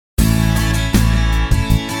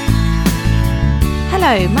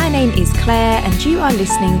Hello, my name is Claire and you are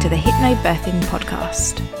listening to the Hypnobirthing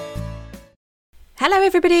Podcast. Hello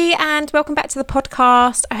everybody and welcome back to the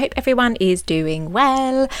podcast. I hope everyone is doing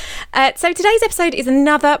well. So today's episode is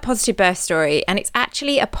another positive birth story, and it's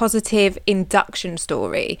actually a positive induction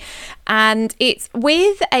story. And it's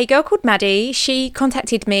with a girl called Maddie. She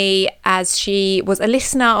contacted me as she was a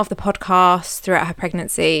listener of the podcast throughout her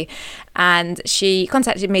pregnancy, and she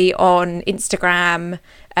contacted me on Instagram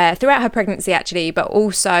throughout her pregnancy actually, but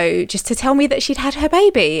also just to tell me that she'd had her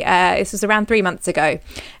baby. This was around 3 months ago,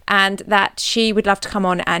 and that she would love to come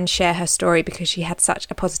on and share her story because she had such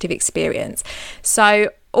a positive experience. So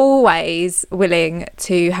always willing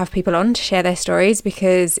to have people on to share their stories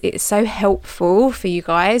because it's so helpful for you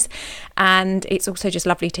guys, and it's also just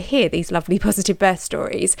lovely to hear these lovely positive birth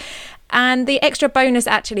stories. And the extra bonus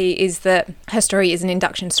actually is that her story is an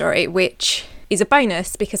induction story, which is a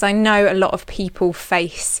bonus because I know a lot of people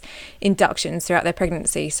face inductions throughout their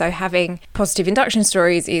pregnancy. So having positive induction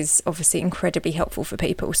stories is obviously incredibly helpful for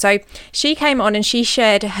people. So she came on and she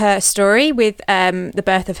shared her story with the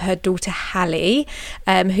birth of her daughter Hallie,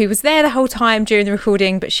 who was there the whole time during the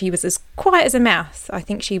recording, but she was as quiet as a mouse. I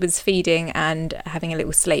think she was feeding and having a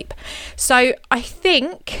little sleep. So I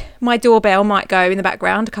think my doorbell might go in the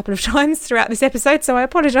background a couple of times throughout this episode, so I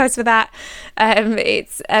apologise for that.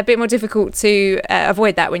 It's a bit more difficult to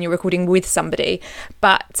avoid that when you're recording with somebody,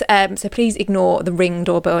 but so please ignore the Ring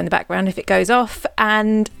doorbell in the background if it goes off.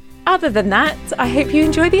 And other than that, I hope you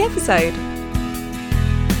enjoy the episode.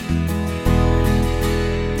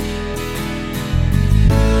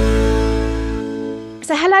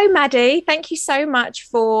 So hello Maddie, thank you so much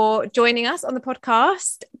for joining us on the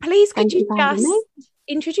podcast. Please could you just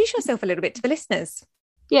introduce yourself a little bit to the listeners?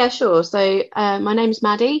 Yeah, sure. So my name's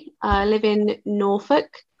Maddie. I live in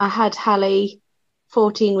Norfolk. I had Hallie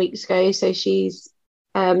 14 weeks ago, so she's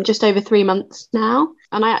just over 3 months now.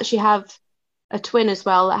 And I actually have a twin as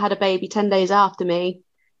well that had a baby 10 days after me.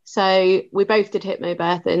 So we both did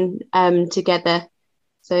hypnobirthing together.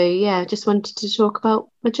 So yeah, just wanted to talk about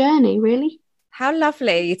my journey, really. How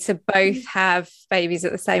lovely to both have babies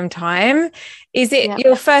at the same time. Is it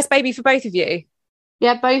your first baby for both of you?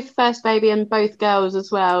 Yeah, both first baby and both girls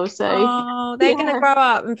as well. So they're going to grow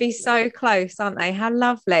up and be so close, aren't they? How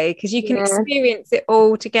lovely, because you can experience it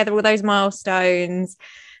all together, all those milestones.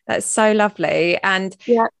 That's so lovely. And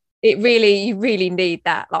you really need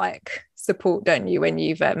that like support, don't you, when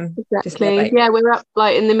you've exactly. We're up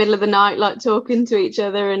like in the middle of the night, like talking to each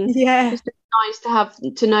other, and it's nice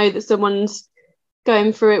to know that someone's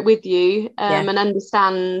going through it with you and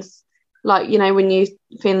understands, like, you know, when you're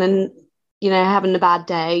feeling, you know, having a bad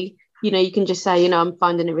day, you know, you can just say, you know, I'm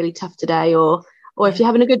finding it really tough today, or if you're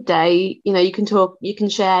having a good day, you know, you can talk, you can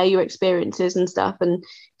share your experiences and stuff and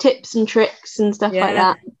tips and tricks and stuff like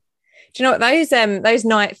that. Do you know what, those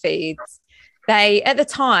night feeds, they at the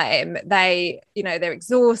time, they, you know, they're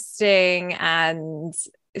exhausting and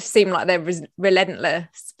seem like they're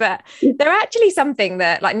relentless, but they're actually something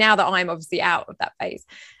that, like, now that I'm obviously out of that phase,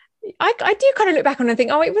 I do kind of look back on and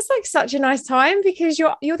think, oh, it was like such a nice time, because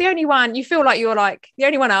you're the only one, you feel like you're like the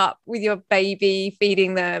only one up with your baby,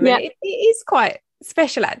 feeding them. And it is quite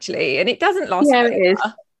special actually, and it doesn't last forever. It is.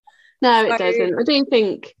 No, it doesn't. I do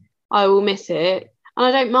think I will miss it, and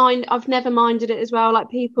I don't mind. I've never minded it as well. Like,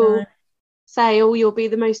 people say, oh, you'll be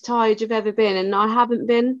the most tired you've ever been, and I haven't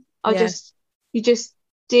been. You just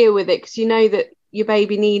deal with it, because you know that your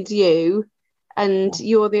baby needs you, and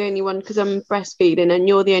you're the only one, because I'm breastfeeding, and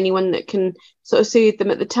you're the only one that can sort of soothe them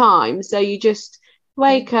at the time. So you just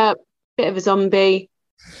wake up, bit of a zombie,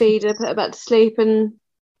 feed her, put her back to sleep, and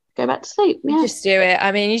go back to sleep. You just do it.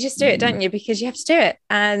 I mean, you just do it, don't you? Because you have to do it.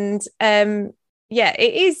 And it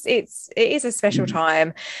is a special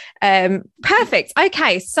time. Perfect.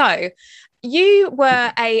 Okay, so you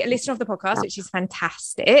were a listener of the podcast, which is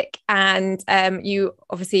fantastic, and you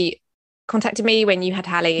obviously contacted me when you had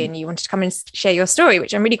Hallie and you wanted to come and share your story,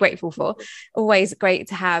 which I'm really grateful for. Always great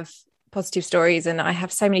to have positive stories, and I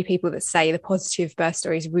have so many people that say the positive birth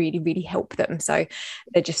stories really, really help them, so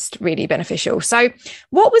they're just really beneficial. So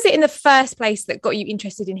what was it in the first place that got you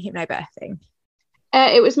interested in hypnobirthing?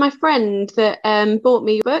 It was my friend that bought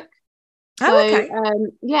me a book. So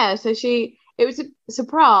it was a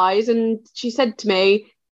surprise, and she said to me,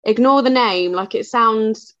 ignore the name, like it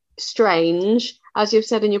sounds strange, as you've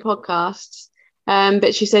said in your podcasts,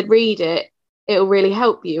 but she said, read it, it'll really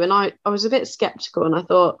help you. And I was a bit skeptical, and I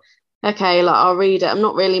thought, okay, like, I'll read it. I'm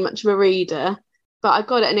not really much of a reader, but I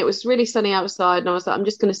got it, and it was really sunny outside, and I was like, I'm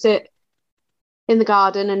just going to sit in the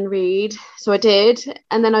garden and read. So I did,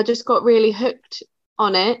 and then I just got really hooked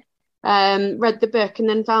on it. read the book, and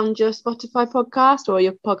then found your Spotify podcast or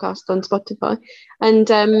your podcast on Spotify, and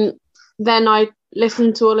then I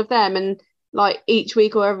listened to all of them, and like each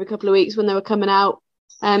week or every couple of weeks when they were coming out,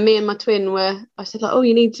 me and my twin I said like, oh,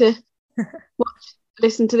 you need to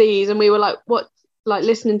listen to these, and we were like,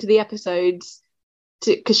 listening to the episodes,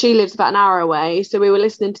 because she lives about an hour away, so we were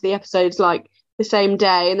listening to the episodes like the same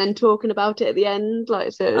day and then talking about it at the end,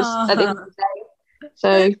 like, so it was at the end of the day.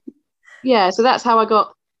 So yeah, so that's how I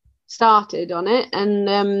got started on it,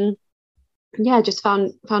 and just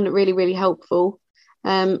found it really, really helpful.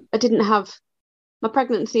 I didn't have, my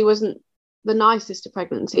pregnancy wasn't the nicest of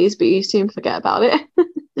pregnancies, but you soon forget about it.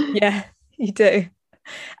 Yeah, you do.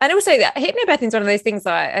 And also that hypnobirthing is one of those things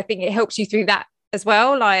that I think it helps you through that as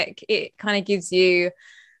well. Like it kind of gives you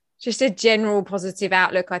just a general positive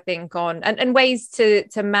outlook, I think, on and ways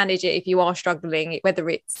to manage it if you are struggling, whether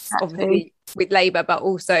it's obviously with labour, but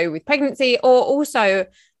also with pregnancy, or also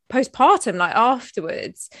postpartum, like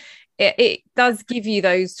afterwards. It does give you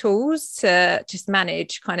those tools to just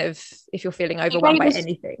manage kind of if you're feeling overwhelmed by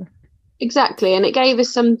anything. Exactly. And it gave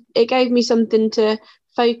me something to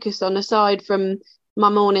focus on aside from my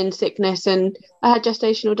morning sickness, and I had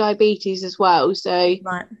gestational diabetes as well. So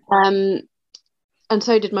right. And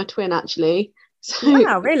so did my twin, actually. So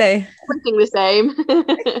wow, really? Everything the same.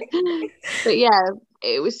 But yeah,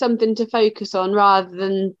 it was something to focus on rather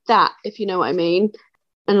than that, if you know what I mean.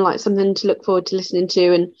 And like something to look forward to listening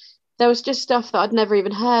to. And there was just stuff that I'd never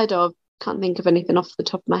even heard of. Can't think of anything off the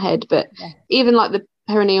top of my head, but even like the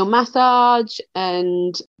perineal massage,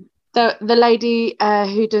 and the lady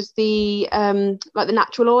who does the like the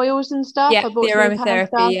natural oils and stuff. Yeah, the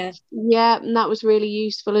aromatherapy. Yeah, and that was really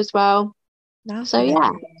useful as well. Lovely. So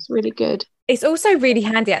yeah, it's really good. It's also really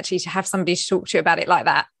handy actually to have somebody to talk to you about it like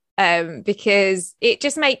that, because it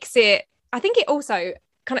just makes it, I think it also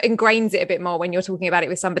kind of ingrains it a bit more when you're talking about it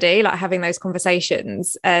with somebody, like having those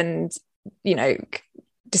conversations and, you know,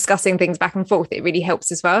 discussing things back and forth. It really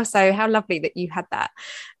helps as well. So how lovely that you had that.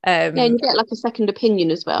 And you get like a second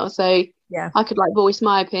opinion as well. So yeah, I could like voice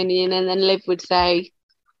my opinion, and then Liv would say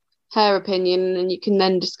her opinion, and you can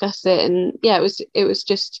then discuss it. And yeah, it was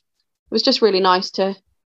just really nice to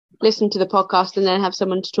listen to the podcast and then have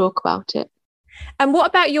someone to talk about it. And what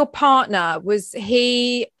about your partner? Was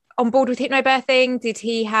he on board with hypnobirthing? Did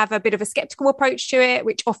he have a bit of a skeptical approach to it,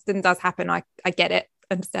 which often does happen? I get it,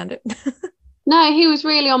 understand it. No, he was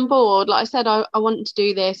really on board. Like I said, I want to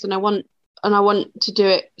do this, and I want to do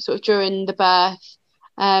it sort of during the birth.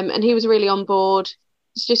 And he was really on board.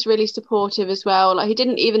 He's just really supportive as well. Like he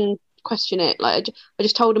didn't even question it. Like I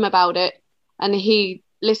just told him about it, and he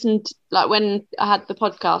listened. Like when I had the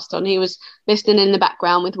podcast on, he was listening in the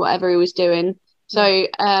background with whatever he was doing. So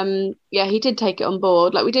he did take it on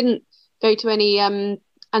board. Like we didn't go to any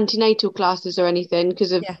antenatal classes or anything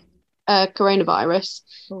because of coronavirus.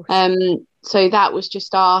 So that was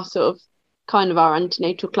just our sort of kind of our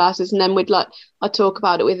antenatal classes, and then I'd talk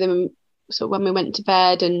about it with him sort of when we went to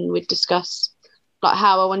bed, and we'd discuss like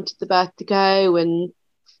how I wanted the birth to go. And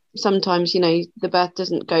sometimes, you know, the birth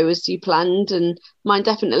doesn't go as you planned, and mine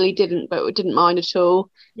definitely didn't, but we didn't mind at all.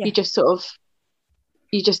 You just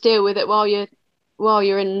deal with it while you're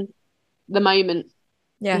in the moment.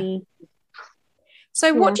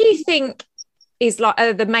 So what do you think is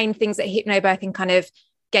like the main things that hypnobirthing kind of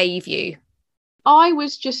gave you? I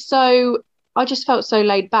just felt so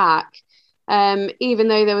laid back, even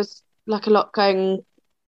though there was like a lot going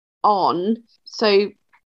on. So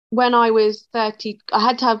when I was 30, I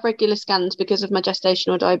had to have regular scans because of my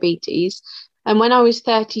gestational diabetes. And when I was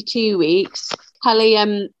 32 weeks,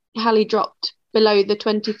 Hallie dropped below the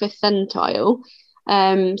 25th centile.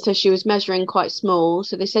 So she was measuring quite small.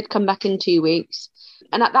 So they said come back in 2 weeks.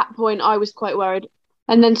 And at that point, I was quite worried.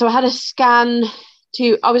 And then so I had a scan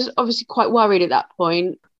I was obviously quite worried at that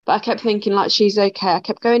point, but I kept thinking like, she's okay. I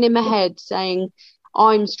kept going in my head saying,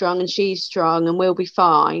 I'm strong and she's strong and we'll be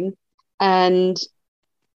fine. And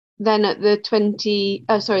then at the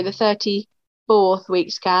 34th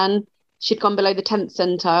week scan, she'd gone below the 10th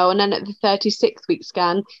centile. And then at the 36th week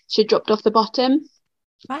scan, she'd dropped off the bottom.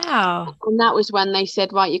 Wow. And that was when they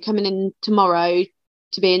said, right, you're coming in tomorrow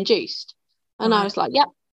to be induced. And I was like, yep,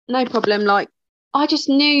 no problem. Like, I just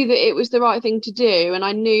knew that it was the right thing to do. And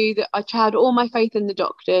I knew that I had all my faith in the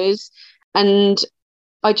doctors, and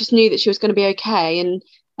I just knew that she was going to be okay. And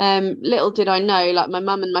little did I know, like my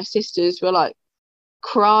mum and my sisters were like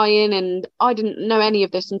crying, and I didn't know any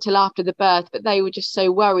of this until after the birth, but they were just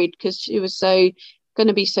so worried because she was going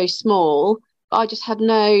to be so small. I just had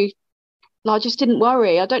I just didn't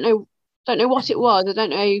worry. I don't know what it was. I don't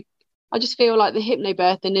know. I just feel like the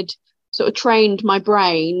hypnobirthing had sort of trained my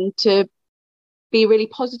brain to be really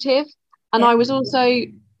positive. And I was also,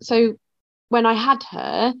 so when I had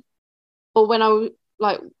her, or when I was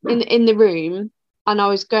like in the room and I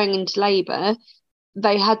was going into labour,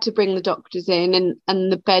 they had to bring the doctors in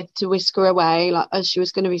and the bed to whisk her away, like, as she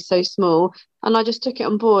was going to be so small. And I just took it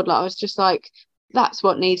on board. Like, I was just like, that's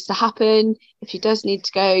what needs to happen. If she does need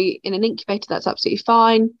to go in an incubator, that's absolutely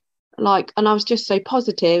fine. Like, and I was just so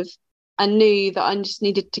positive and knew that I just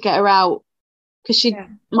needed to get her out because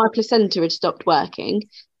my placenta had stopped working.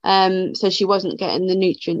 So she wasn't getting the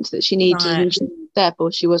nutrients that she needed, and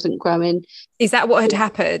therefore she wasn't growing. Is that what had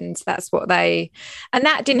happened? That's what and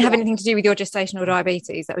that didn't have anything to do with your gestational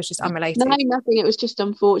diabetes? That was just unrelated? No, nothing. It was just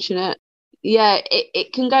unfortunate. Yeah,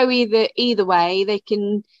 it can go either way. They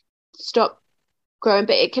can stop growing,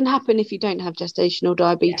 but it can happen if you don't have gestational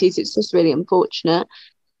diabetes. It's just really unfortunate.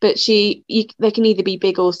 But they can either be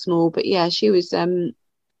big or small. But yeah, she was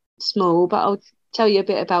small. But I'll tell you a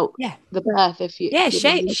bit about the birth if you. Yeah,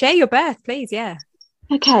 share your birth, please. Yeah.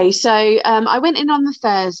 Okay, so I went in on the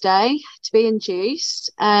Thursday to be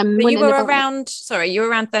induced. But you were around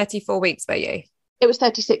 34 weeks, were you? It was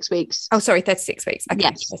 36 weeks. Oh, sorry, 36 weeks. Okay.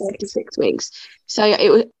 Yes, 36 weeks. So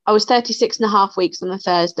I was 36 and a half weeks on the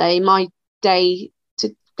Thursday. My day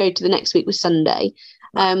to go to the next week was Sunday.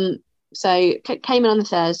 Right. So came in on the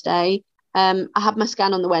Thursday. I had my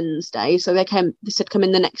scan on the Wednesday. So they said come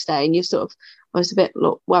in the next day, and I was a bit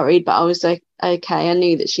worried, but I was like, okay. I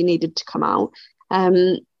knew that she needed to come out.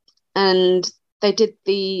 And they did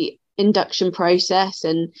the induction process,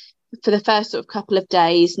 and for the first sort of couple of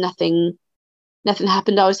days, nothing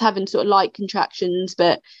happened. I was having sort of light contractions,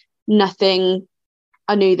 but nothing.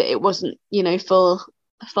 I knew that it wasn't, full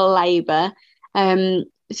labour.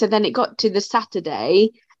 So then it got to the Saturday,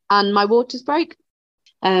 and my waters broke.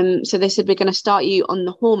 So they said, we're going to start you on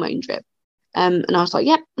the hormone drip. And I was like,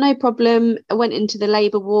 yep, no problem. I went into the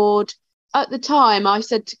labour ward. At the time, I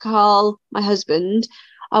said to Carl, my husband,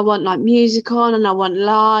 I want like music on and I want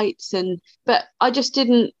lights, but I just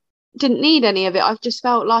didn't need any of it. I just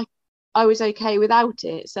felt like I was okay without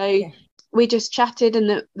it. So we just chatted,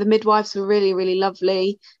 and the midwives were really, really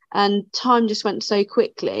lovely, and time just went so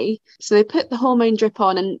quickly. So they put the hormone drip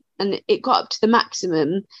on, and it got up to the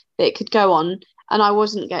maximum that it could go on, and I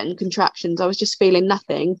wasn't getting contractions. I was just feeling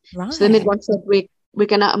nothing. Right. So the midwife said, I'm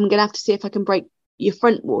gonna have to see if I can break your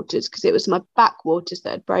front waters, because it was my back waters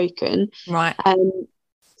that had broken. Right.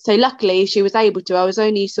 So luckily she was able to. I was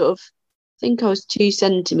only I think I was 2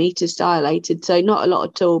 centimeters dilated, so not a lot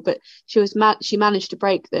at all, but she managed to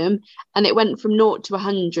break them, and it went from 0 to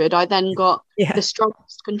 100. I then got the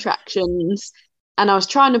strongest contractions, and I was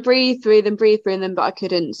trying to breathe through them, but I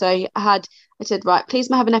couldn't. So I said, right, please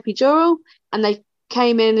may I have an epidural? And they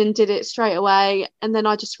came in and did it straight away, and then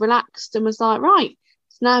I just relaxed and was like, right,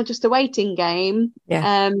 it's now just a waiting game.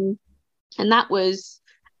 And that was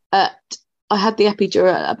I had the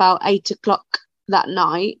epidural at about 8 o'clock that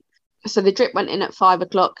night. So the drip went in at 5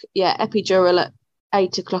 o'clock. Epidural at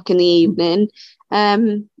 8 o'clock in the evening.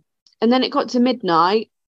 And then it got to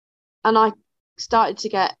midnight, and I started to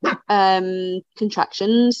get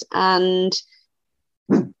contractions, and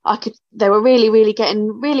they were really, really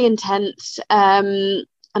getting really intense. And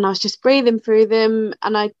I was just breathing through them.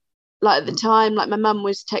 And I, like, at the time, like, my mum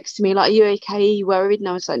was texting me like, are you okay? Are you worried? And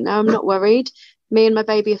I was like, no, I'm not worried. Me and my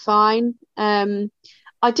baby are fine.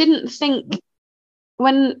 I didn't think,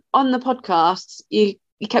 when on the podcasts you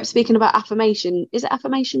kept speaking about affirmation. Is it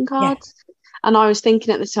affirmation cards? Yeah. And I was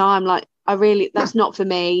thinking at the time, like, that's not for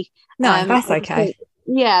me. No, that's okay.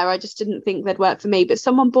 I just didn't think they'd work for me. But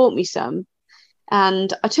someone bought me some,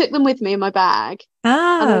 and I took them with me in my bag. And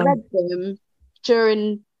I read them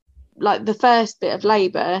during, like, the first bit of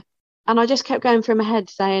labour, and I just kept going through my head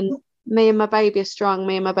saying, me and my baby are strong,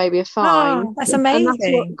 me and my baby are fine. Oh, that's amazing. And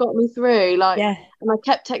that's what got me through. Like, and I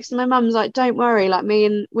kept texting my mum, like, don't worry, like,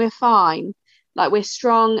 we're fine. Like, we're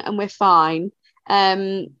strong and we're fine.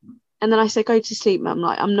 And then I said, go to sleep, mum.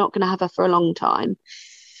 Like, I'm not going to have her for a long time.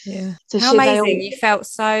 Yeah. So how amazing. You felt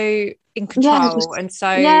so in control and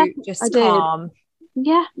so just calm.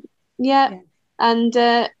 Yeah. And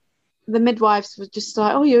the midwives were just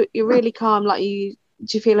like, oh, you're really calm. Like,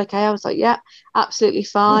 do you feel okay? I was like, yeah, absolutely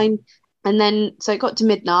fine. And then, so it got to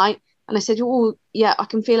midnight, and I said, oh, yeah, I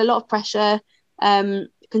can feel a lot of pressure.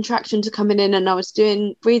 Contractions are coming in, and I was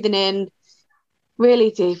breathing in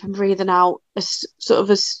really deep and breathing out as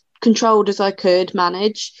controlled as I could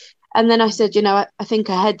manage. And then I said, I think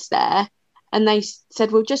her head's there. And they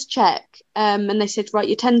said, well, just check. And they said, right,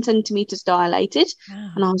 you're 10 centimeters dilated.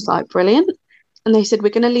 Oh. And I was like, brilliant. And they said, we're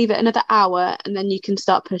going to leave it another hour, and then you can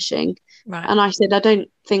start pushing. Right. And I said, I don't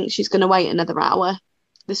think she's going to wait another hour.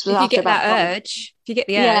 this was If you after get about that urge, if you get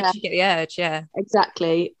the urge, yeah, you get the urge. Yeah.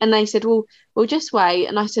 exactly. And they said, well, we'll just wait.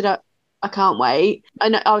 And I said, I can't wait.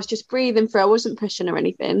 And I was just breathing through. I wasn't pushing or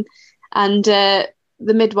anything. And the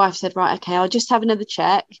midwife said, right, okay, I'll just have another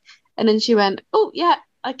check. And then she went, oh, yeah,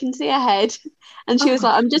 I can see her head. And she was Oh,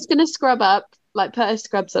 like, I'm just going to scrub up, like put her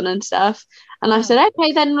scrubs on and stuff. And I wow. said,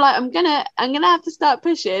 okay, then like I'm gonna have to start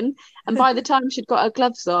pushing. And by the time she'd got her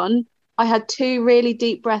gloves on, I had 2 really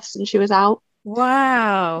deep breaths and she was out.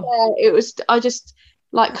 Wow. Yeah, it was. I just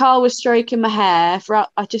like Carl was stroking my hair throughout.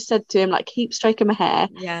 I just said to him like, keep stroking my hair,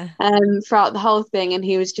 Yeah. throughout the whole thing, and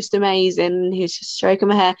he was just amazing. He was just stroking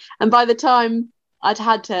my hair, and by the time I'd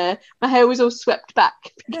had her, my hair was all swept back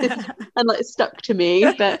because and like stuck to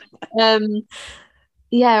me. But um,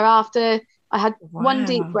 yeah, after I had one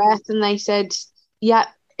deep Wow. breath, and they said, yeah,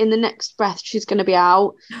 in the next breath she's going to be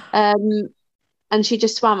out. And she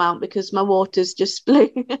just swam out because my waters just blew.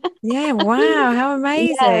 Yeah. Wow. How Yeah,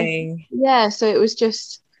 amazing. yeah. So it was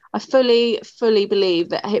just, I fully believe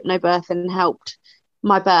that hypnobirthing helped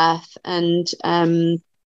my birth and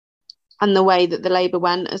the way that the labour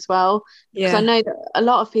went as well. Because I Yeah. know that a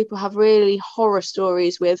lot of people have really horror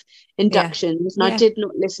stories with Yeah. inductions, and I Yeah. did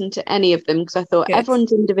not listen to any of them because I thought Good.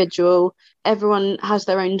 everyone's individual, everyone has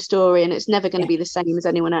their own story, and it's never going to Yeah. be the same as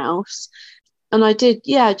anyone else. And I did,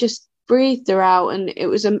 yeah, just breathed her out, and it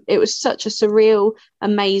was such a surreal,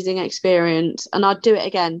 amazing experience, and I'd do it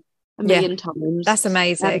again a Yeah. million times. That's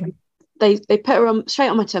amazing. They put her on straight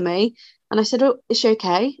on my tummy, and I said, "Oh, is she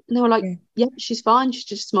okay?" And they were like, Yeah. "Yeah, she's fine. She's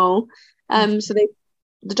just small." So Lovely.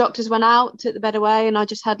 the doctors went out, took the bed away, and I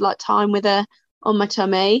just had like time with her on my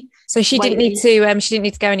tummy, So waiting. she didn't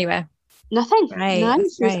need to go anywhere. Nothing. Great. No,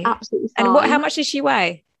 That's she was great. absolutely And what, how fine. much did she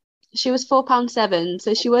weigh? She was £4.7,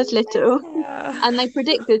 so she was little. Yeah. And they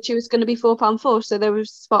predicted she was going to be £4.4, so they were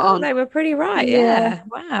spot Oh, on. they were pretty right. Yeah. Yeah.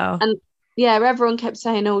 Wow. And yeah, everyone kept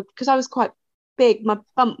saying, oh, because I was quite big, my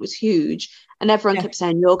bump was huge, and everyone Yeah. kept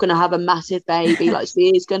saying, you're going to have a massive baby, like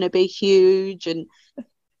she is going to be huge. And I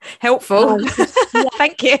Helpful. was just, yeah,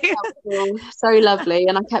 Thank you. helpful, so lovely.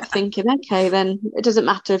 And I kept thinking, okay, then it doesn't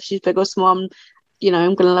matter if she's big or small, I'm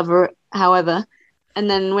going to love her however. And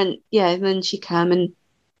then then she came, and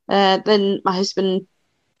then my husband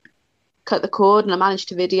cut the cord, and I managed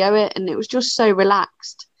to video it, and it was just so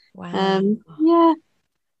relaxed. Wow. Yeah,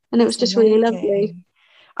 and it was That's just really lovely. amazing.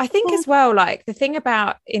 I think Yeah, as well, like the thing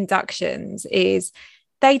about inductions is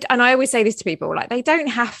and I always say this to people, like they don't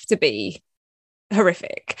have to be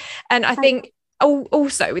horrific. And I think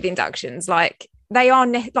also with inductions, like they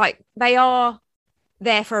are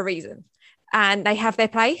there for a reason and they have their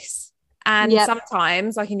place. And yeah,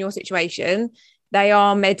 sometimes, like in your situation, they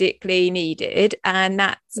are medically needed, and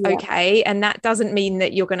that's yeah, okay. And that doesn't mean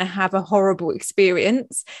that you're going to have a horrible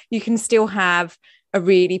experience. You can still have a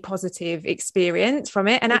really positive experience from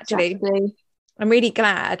it. And actually, exactly. I'm really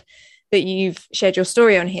glad that you've shared your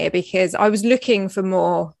story on here because I was looking for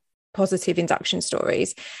more positive induction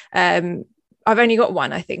stories. I've only got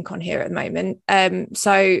one, I think, on here at the moment.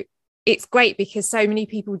 So it's great because so many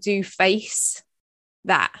people do face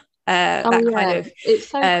that that kind Yeah, of it's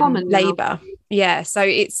so common now. labor. Yeah, so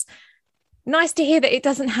it's nice to hear that it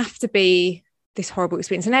doesn't have to be this horrible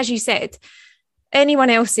experience. And as you said, anyone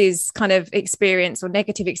else's kind of experience or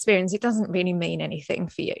negative experience, it doesn't really mean anything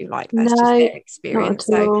for you. Like that's just No, their not experience.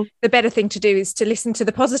 at So all. the better thing to do is to listen to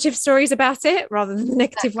the positive stories about it rather than the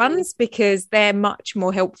negative Exactly. ones because they're much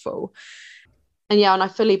more helpful. And yeah, and I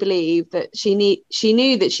fully believe that she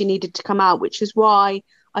knew that she needed to come out, which is why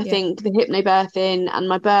I Yeah. think the hypnobirthing and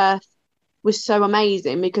my birth was so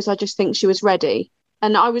amazing because I just think she was ready.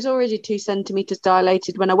 And I was already 2 centimeters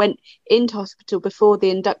dilated when I went into hospital before the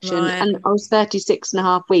induction, Right. and I was 36 and a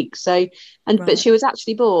half weeks. But Right. she was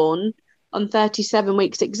actually born on 37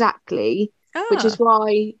 weeks exactly, which is Ah.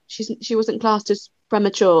 why she wasn't classed as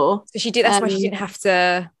premature. So she did, that's why she didn't have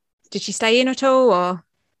to, did she stay in at all or?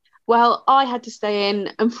 Well, I had to stay in.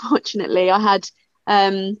 Unfortunately, I had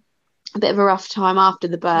a bit of a rough time after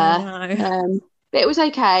the Oh birth, no. but it was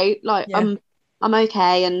okay. Like Yeah. I'm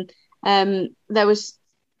okay, and there was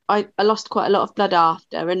I lost quite a lot of blood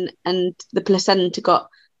after, and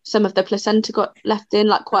some of the placenta got left in,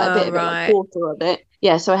 like quite a bit Oh of it, like right. quarter of it.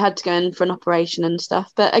 Yeah, so I had to go in for an operation and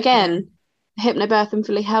stuff. But Yeah. again, hypnobirthing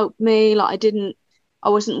really helped me. Like I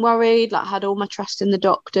wasn't worried. Like I had all my trust in the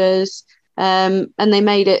doctors, and they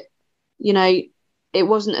made it, you know, it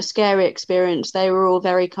wasn't a scary experience. They were all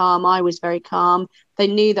very calm. I was very calm. They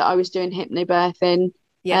knew that I was doing hypnobirthing.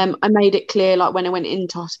 Yeah. I made it clear, like when I went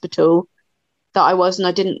into hospital, that I was, and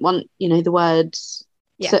I didn't want, the words,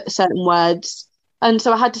 Yeah. certain words. And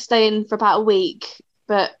so I had to stay in for about a week.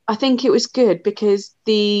 But I think it was good because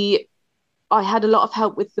I had a lot of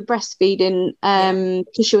help with the breastfeeding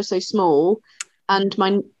because she was so small and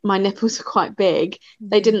my nipples are quite big.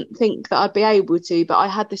 They didn't think that I'd be able to, but I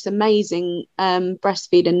had this amazing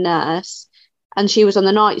breastfeeding nurse, and she was on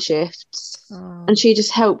the night shifts, and she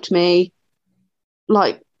just helped me,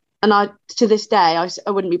 like, and I, to this day,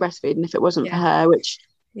 I wouldn't be breastfeeding if it wasn't for her, which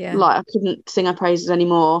like I couldn't sing her praises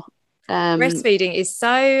anymore. Breastfeeding is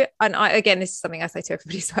so, and again, this is something I say to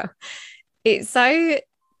everybody as well, it's so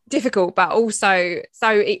difficult, but also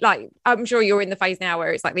like, I'm sure you're in the phase now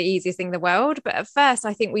where it's like the easiest thing in the world, but at first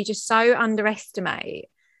I think we just so underestimate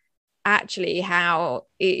actually how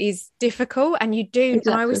it is difficult. And you do,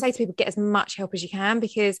 and I always say to people, get as much help as you can,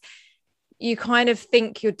 because you kind of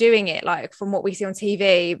think you're doing it like from what we see on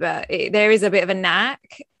TV, but there is a bit of a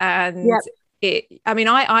knack. And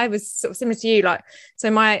I was sort of similar to you, like,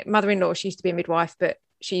 so my mother-in-law, she used to be a midwife, but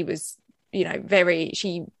she was, you know,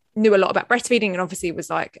 she knew a lot about breastfeeding, and obviously was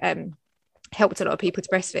like helped a lot of people to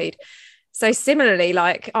breastfeed. So similarly,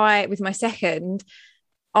 like with my second,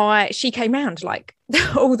 she came round like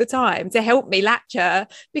all the time to help me latch her,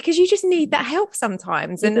 because you just need that help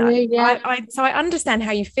sometimes. And so I understand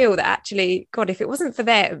how you feel, that actually, God, if it wasn't for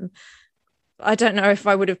them, I don't know if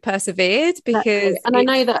I would have persevered, because and I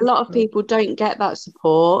know that a lot of people don't get that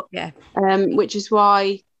support, which is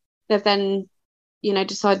why they've then, you know,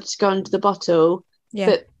 decided to go under the bottle.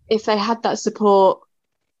 But if they had that support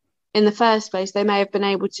in the first place, they may have been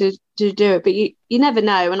able to do it, but you never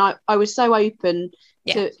know. And I was so open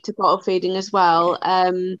to bottle feeding as well.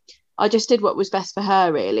 I just did what was best for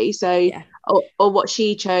her, really. So or what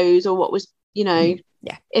she chose, or what was, you know,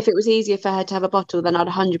 if it was easier for her to have a bottle, then I'd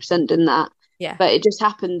 100% done that. But it just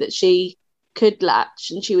happened that she could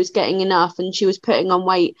latch, and she was getting enough, and she was putting on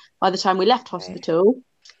weight by the time we left hospital.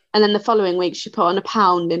 And then the following week she put on 1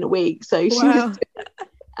 pound in a week, so she was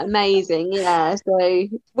amazing. So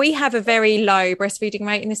we have a very low breastfeeding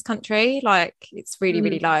rate in this country, like it's really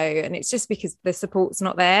really low, and it's just because the support's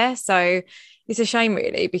not there. So it's a shame,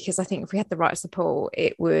 really, because I think if we had the right support,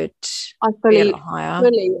 it would be a lot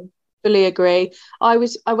higher. Fully agree. I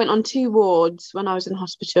went on 2 wards when I was in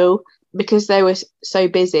hospital because they were so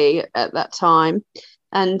busy at that time,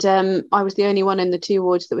 and I was the only one in the 2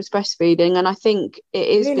 wards that was breastfeeding. And I think it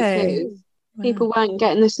is because people weren't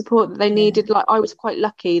getting the support that they needed. Like, I was quite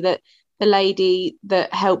lucky that the lady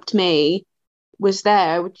that helped me was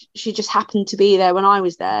there. She just happened to be there when I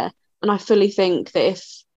was there, and I fully think that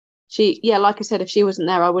if she, like I said, if she wasn't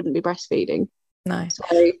there, I wouldn't be breastfeeding. No.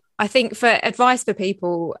 So I think for advice for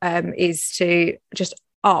people is to just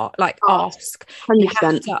ask.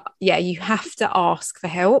 100%. You have to ask for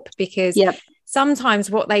help, because sometimes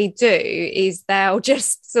what they do is they'll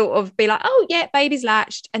just sort of be like, oh yeah, baby's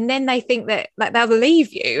latched, and then they think that like they'll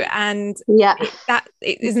leave you, and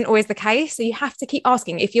it isn't always the case. So you have to keep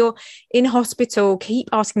asking. If you're in hospital, keep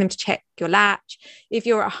asking them to check your latch. If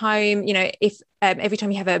you're at home, you know, if every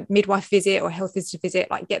time you have a midwife visit or a health visitor visit,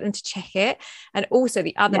 like, get them to check it. And also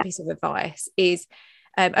the other piece of advice is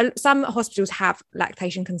some hospitals have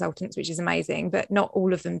lactation consultants, which is amazing, but not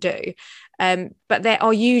all of them do. But there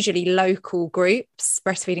are usually local groups,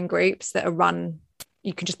 breastfeeding groups, that are run,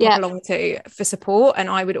 you can just pop along to for support. And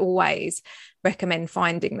I would always recommend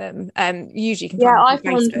finding them. Usually you can find them I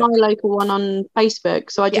found my local one on Facebook.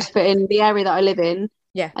 So I just put in the area that I live in,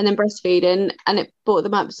 and then breastfeeding, and it brought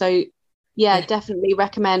them up. So definitely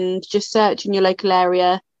recommend just searching your local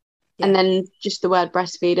area. And then just the word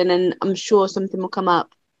breastfeed, and then I'm sure something will come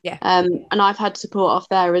up. And I've had support off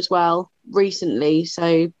there as well recently.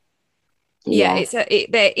 So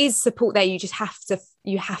there is support there. You just have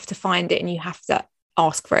to find it, and you have to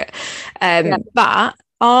ask for it. But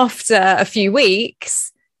after a few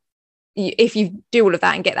weeks, if you do all of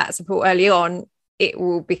that and get that support early on, it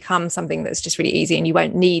will become something that's just really easy, and you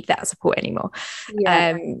won't need that support anymore.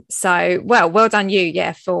 So well done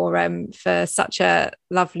you, for such a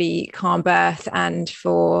lovely calm birth, and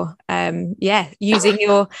for using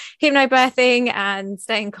your hypnobirthing and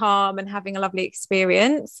staying calm and having a lovely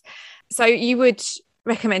experience. So you would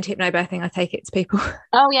recommend hypnobirthing, I take it, to people?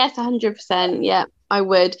 Oh yes, 100%. I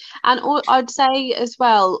would. And I'd say as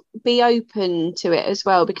well, be open to it as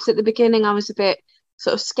well, because at the beginning I was a bit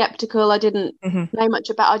sort of skeptical. I didn't I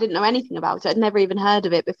didn't know anything about it. I'd never even heard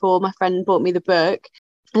of it before my friend bought me the book.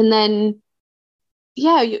 And then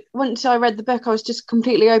once I read the book, I was just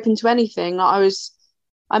completely open to anything.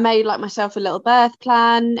 I made like myself a little birth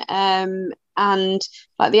plan, and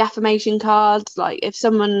like the affirmation cards. Like,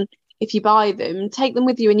 if you buy them, take them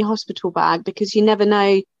with you in your hospital bag, because you never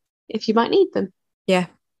know if you might need them.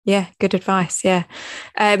 Good advice.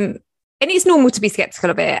 and it's normal to be skeptical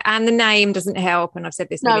of it, and the name doesn't help, and I've said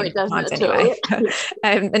this No, many it doesn't times at anyway.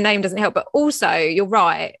 all. The name doesn't help, but also you're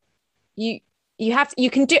right,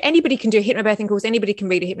 anybody can do a hypnobirthing course, anybody can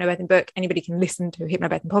read a hypnobirthing book, anybody can listen to a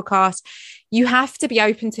hypnobirthing podcast. You have to be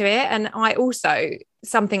open to it. And I also,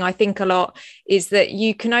 something I think a lot is that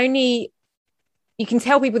you can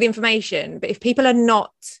tell people the information, but if people are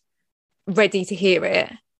not ready to hear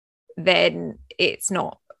it, then it's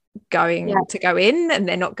not going to go in, and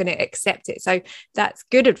they're not going to accept it. So that's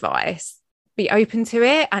good advice. Be open to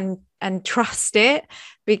it and trust it,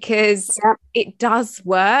 because it does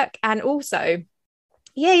work. And also,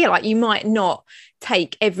 like, you might not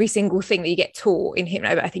take every single thing that you get taught in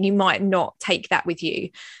hypnobirthing, you might not take that with you,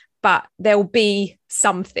 but there'll be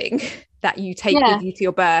something that you take with you to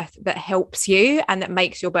your birth that helps you and that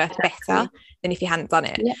makes your birth better than if you hadn't done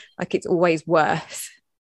it. Like, it's always worth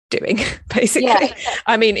doing, basically.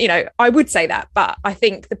 I mean, I would say that, but I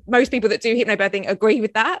think most people that do hypnobirthing agree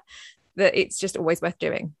with that it's just always worth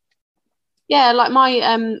doing. Like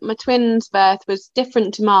my twins' birth was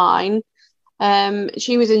different to mine.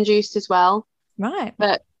 She was induced as well, right?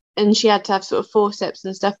 And she had to have sort of forceps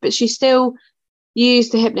and stuff, but she still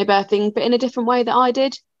used the hypnobirthing, but in a different way that I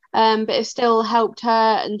did. But it still helped her,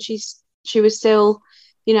 and she was still,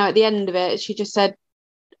 at the end of it, she just said,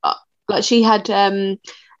 like, she had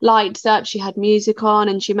lights up, she had music on,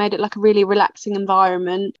 and she made it like a really relaxing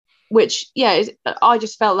environment, which I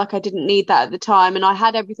just felt like I didn't need that at the time, and I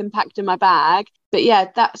had everything packed in my bag. But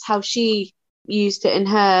that's how she used it in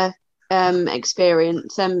her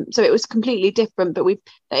experience. So it was completely different, but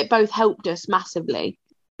it both helped us massively.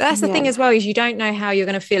 That's the thing as well, is you don't know how you're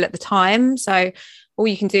going to feel at the time, so all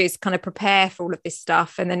you can do is kind of prepare for all of this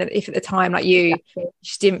stuff. And then if at the time, like, you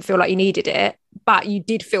just didn't feel like you needed it, but you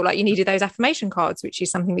did feel like you needed those affirmation cards, which is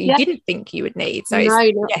something that you didn't think you would need. So not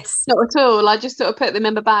at all. I just sort of put them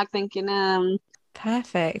in my bag thinking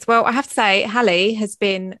perfect. Well, I have to say, Hallie has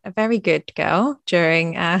been a very good girl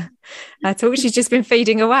during our talk. She's just been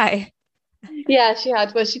feeding away. Yeah, she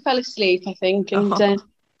had. Well, she fell asleep, I think, and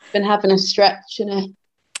been having a stretch and a...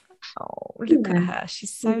 Oh, look at her.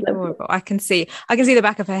 She's so adorable. I can see the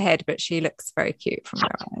back of her head, but she looks very cute from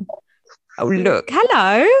where I am. Oh, look.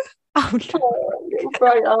 Hello. Oh, look.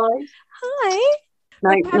 Bright eyes. Hi.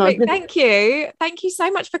 Perfect. Thank you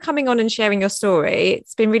so much for coming on and sharing your story.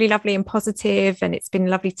 It's been really lovely and positive, and it's been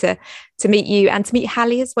lovely to meet you and to meet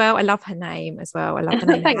Hallie as well. I love her name as well. I love the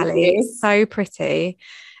name Hallie. It's so pretty.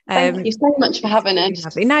 Thank you so much for having us.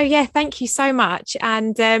 Lovely. No, thank you so much.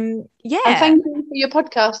 And and thank you for your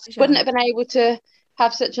podcast. Wouldn't have been able to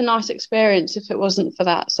have such a nice experience if it wasn't for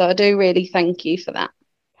that. So I do really thank you for that.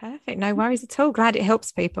 Perfect. No worries at all. Glad it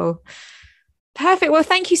helps people. Perfect. Well,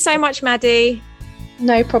 thank you so much, Maddie.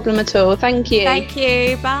 No problem at all. Thank you. Thank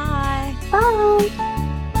you. Bye.